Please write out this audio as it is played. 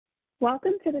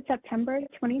Welcome to the September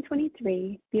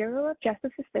 2023 Bureau of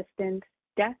Justice Assistance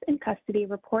Death in Custody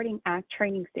Reporting Act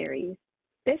training series.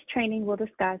 This training will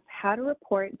discuss how to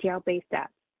report jail-based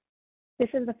deaths. This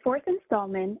is the fourth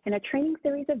installment in a training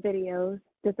series of videos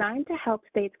designed to help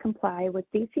states comply with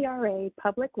DCRA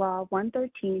Public Law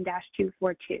 113-242.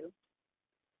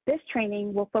 This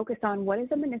training will focus on what is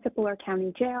a municipal or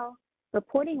county jail,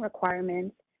 reporting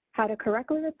requirements, how to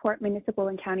correctly report municipal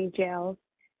and county jails,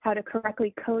 how to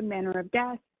correctly code manner of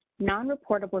death,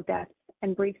 non-reportable deaths,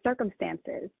 and brief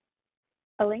circumstances.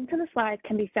 A link to the slides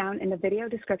can be found in the video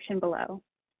description below.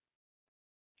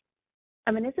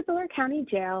 A municipal or county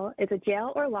jail is a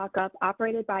jail or lockup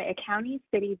operated by a county,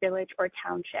 city, village, or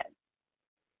township.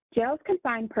 Jails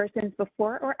confine persons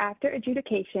before or after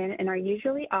adjudication and are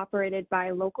usually operated by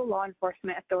local law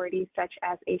enforcement authorities such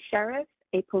as a sheriff,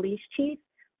 a police chief,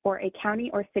 or a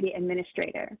county or city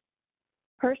administrator.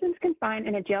 Persons confined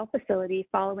in a jail facility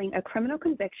following a criminal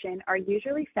conviction are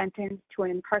usually sentenced to an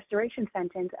incarceration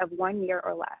sentence of 1 year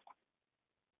or less.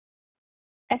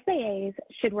 SAAs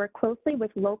should work closely with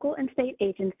local and state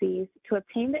agencies to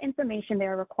obtain the information they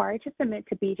are required to submit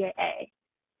to BJA,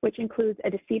 which includes a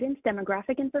decedent's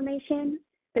demographic information,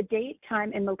 the date,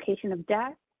 time, and location of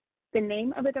death, the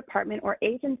name of the department or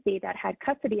agency that had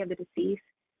custody of the deceased,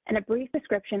 and a brief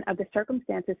description of the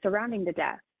circumstances surrounding the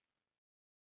death.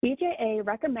 BJA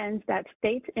recommends that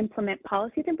states implement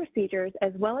policies and procedures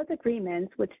as well as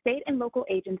agreements with state and local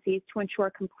agencies to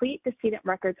ensure complete decedent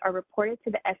records are reported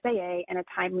to the SAA in a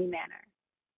timely manner.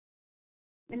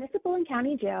 Municipal and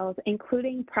county jails,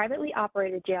 including privately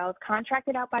operated jails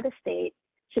contracted out by the state,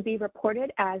 should be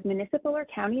reported as municipal or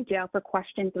county jail for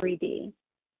Question 3D.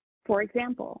 For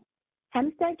example,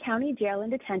 Hempstead County Jail and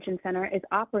Detention Center is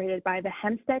operated by the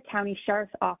Hempstead County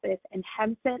Sheriff's Office in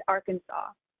Hempstead,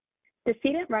 Arkansas.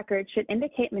 Decedent records should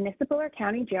indicate municipal or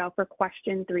county jail for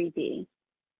Question 3D.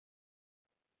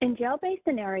 In jail-based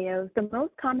scenarios, the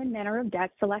most common manner of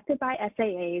death selected by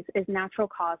SAAs is natural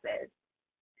causes.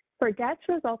 For deaths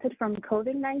resulted from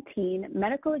COVID-19,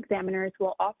 medical examiners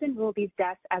will often rule these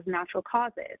deaths as natural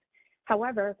causes.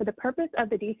 However, for the purpose of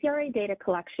the DCRA data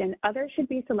collection, others should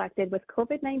be selected with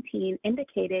COVID-19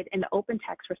 indicated in the open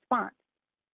text response.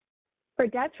 For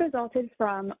deaths resulted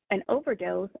from an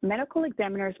overdose, medical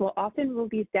examiners will often rule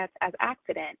these deaths as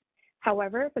accident.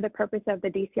 However, for the purpose of the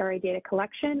DCRA data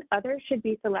collection, others should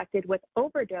be selected with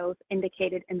overdose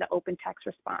indicated in the open text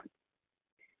response.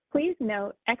 Please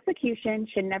note, execution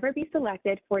should never be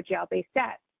selected for jail-based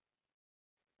deaths.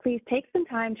 Please take some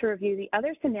time to review the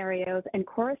other scenarios and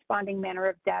corresponding manner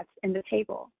of deaths in the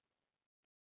table.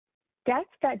 Deaths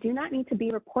that do not need to be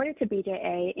reported to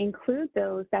BJA include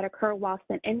those that occur whilst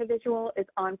an individual is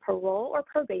on parole or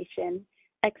probation,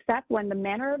 except when the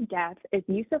manner of death is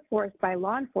use of force by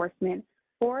law enforcement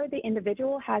or the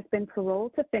individual has been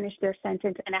paroled to finish their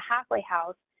sentence in a halfway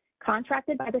house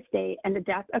contracted by the state and the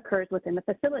death occurs within the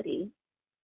facility.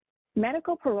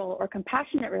 Medical parole or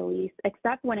compassionate release,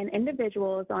 except when an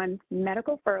individual is on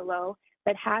medical furlough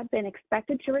but had been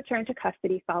expected to return to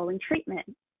custody following treatment.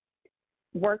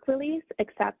 Work release,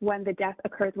 except when the death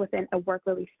occurs within a work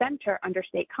release center under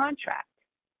state contract.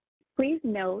 Please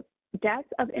note, deaths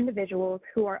of individuals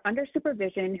who are under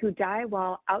supervision who die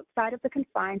while outside of the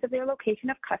confines of their location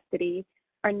of custody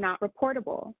are not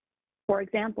reportable. For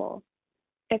example,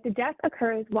 if the death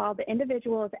occurs while the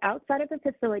individual is outside of the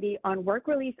facility on work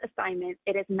release assignment,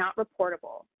 it is not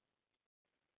reportable.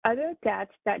 Other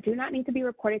deaths that do not need to be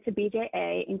reported to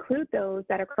BJA include those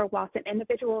that occur whilst an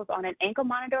individual is on an ankle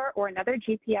monitor or another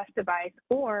GPS device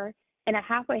or in a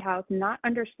halfway house not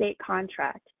under state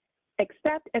contract,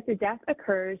 except if the death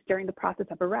occurs during the process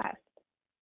of arrest.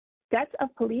 Deaths of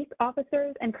police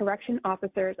officers and correction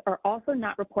officers are also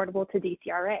not reportable to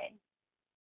DCRA.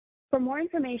 For more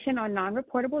information on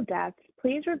non-reportable deaths,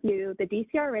 please review the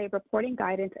DCRA reporting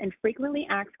guidance and frequently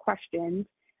asked questions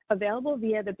available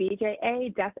via the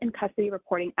BJA Death in Custody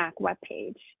Reporting Act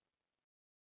webpage.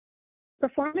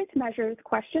 Performance Measures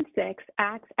Question 6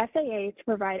 asks SAAs to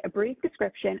provide a brief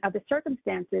description of the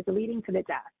circumstances leading to the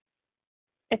death.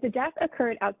 If the death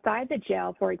occurred outside the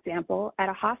jail, for example, at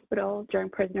a hospital during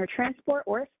prisoner transport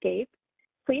or escape,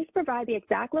 please provide the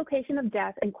exact location of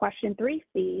death in Question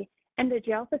 3C and the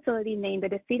jail facility name the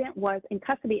decedent was in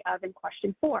custody of in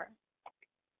Question 4.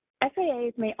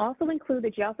 SAAs may also include the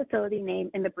jail facility name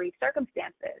in the brief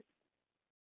circumstances.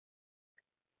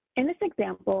 In this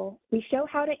example, we show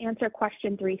how to answer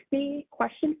Question 3C,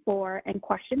 Question 4, and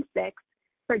Question 6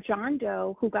 for John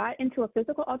Doe, who got into a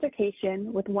physical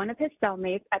altercation with one of his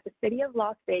cellmates at the City of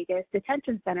Las Vegas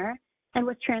Detention Center and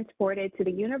was transported to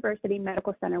the University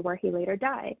Medical Center where he later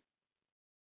died.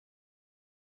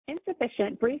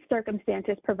 Insufficient brief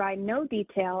circumstances provide no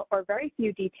detail or very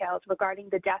few details regarding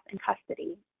the death in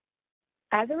custody.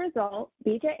 As a result,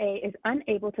 BJA is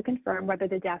unable to confirm whether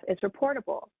the death is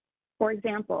reportable. For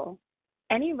example,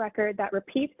 any record that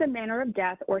repeats the manner of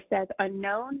death or says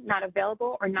unknown, not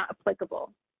available, or not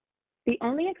applicable. The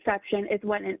only exception is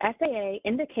when an SAA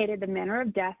indicated the manner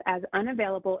of death as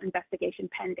unavailable, investigation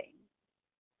pending.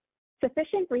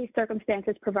 Sufficient brief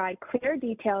circumstances provide clear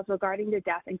details regarding the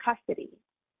death in custody.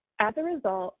 As a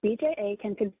result, BJA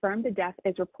can confirm the death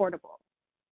is reportable.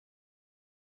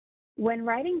 When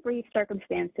writing brief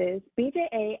circumstances,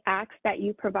 BJA asks that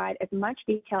you provide as much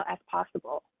detail as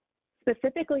possible,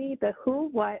 specifically the who,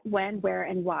 what, when, where,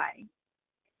 and why.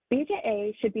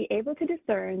 BJA should be able to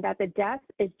discern that the death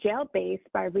is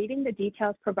jail-based by reading the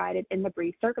details provided in the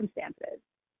brief circumstances.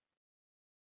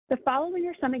 The following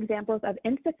are some examples of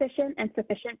insufficient and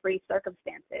sufficient brief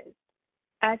circumstances.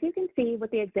 As you can see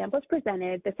with the examples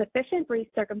presented, the sufficient brief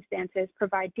circumstances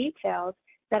provide details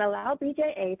that allow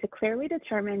BJA to clearly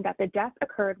determine that the death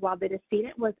occurred while the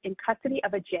decedent was in custody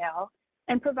of a jail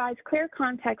and provides clear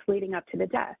context leading up to the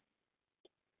death.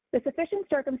 The sufficient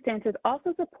circumstances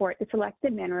also support the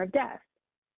selected manner of death.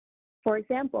 For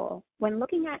example, when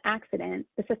looking at accident,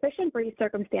 the sufficient brief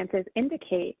circumstances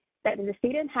indicate that the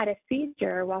decedent had a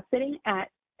seizure while sitting at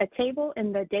a table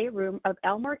in the day room of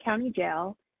Elmore County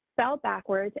Jail, fell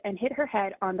backwards, and hit her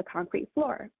head on the concrete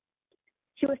floor.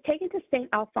 She was taken to St.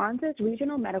 Alphonsus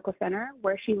Regional Medical Center,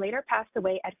 where she later passed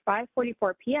away at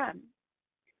 5:44 p.m.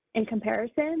 In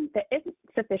comparison, the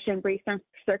insufficient brief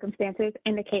circumstances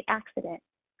indicate accident.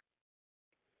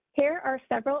 Here are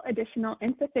several additional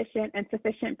insufficient and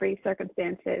sufficient brief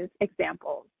circumstances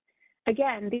examples.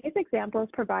 Again, these examples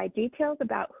provide details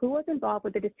about who was involved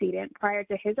with the decedent prior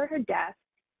to his or her death,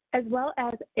 as well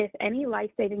as if any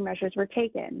life-saving measures were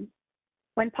taken.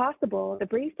 When possible, the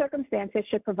brief circumstances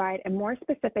should provide a more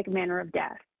specific manner of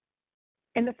death.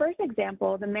 In the first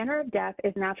example, the manner of death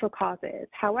is natural causes.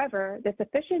 However, the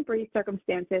sufficient brief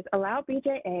circumstances allow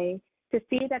BJA to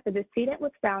see that the decedent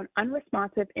was found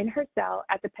unresponsive in her cell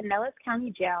at the Pinellas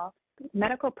County Jail.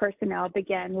 Medical personnel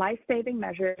began life-saving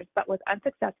measures but was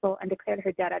unsuccessful and declared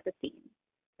her dead at the scene.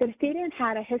 The decedent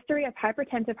had a history of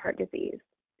hypertensive heart disease.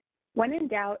 When in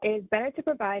doubt, it is better to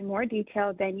provide more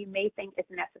detail than you may think is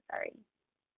necessary.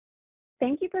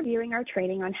 Thank you for viewing our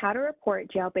training on how to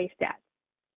report jail-based deaths.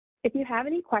 If you have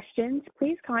any questions,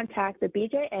 please contact the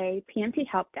BJA PMT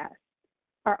Help Desk.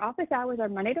 Our office hours are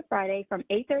Monday to Friday from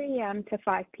 8:30 a.m. to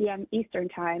 5 p.m. Eastern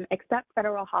Time, except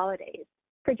federal holidays.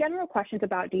 For general questions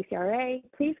about DCRA,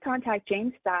 please contact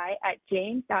James Stye at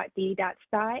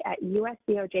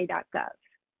james.d.stye@usdoj.gov.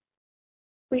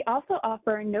 We also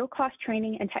offer no-cost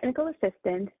training and technical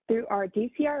assistance through our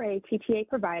DCRA TTA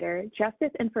provider,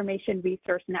 Justice Information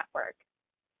Resource Network.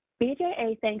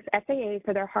 BJA thanks SAAs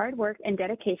for their hard work and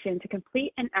dedication to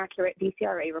complete and accurate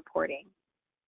DCRA reporting.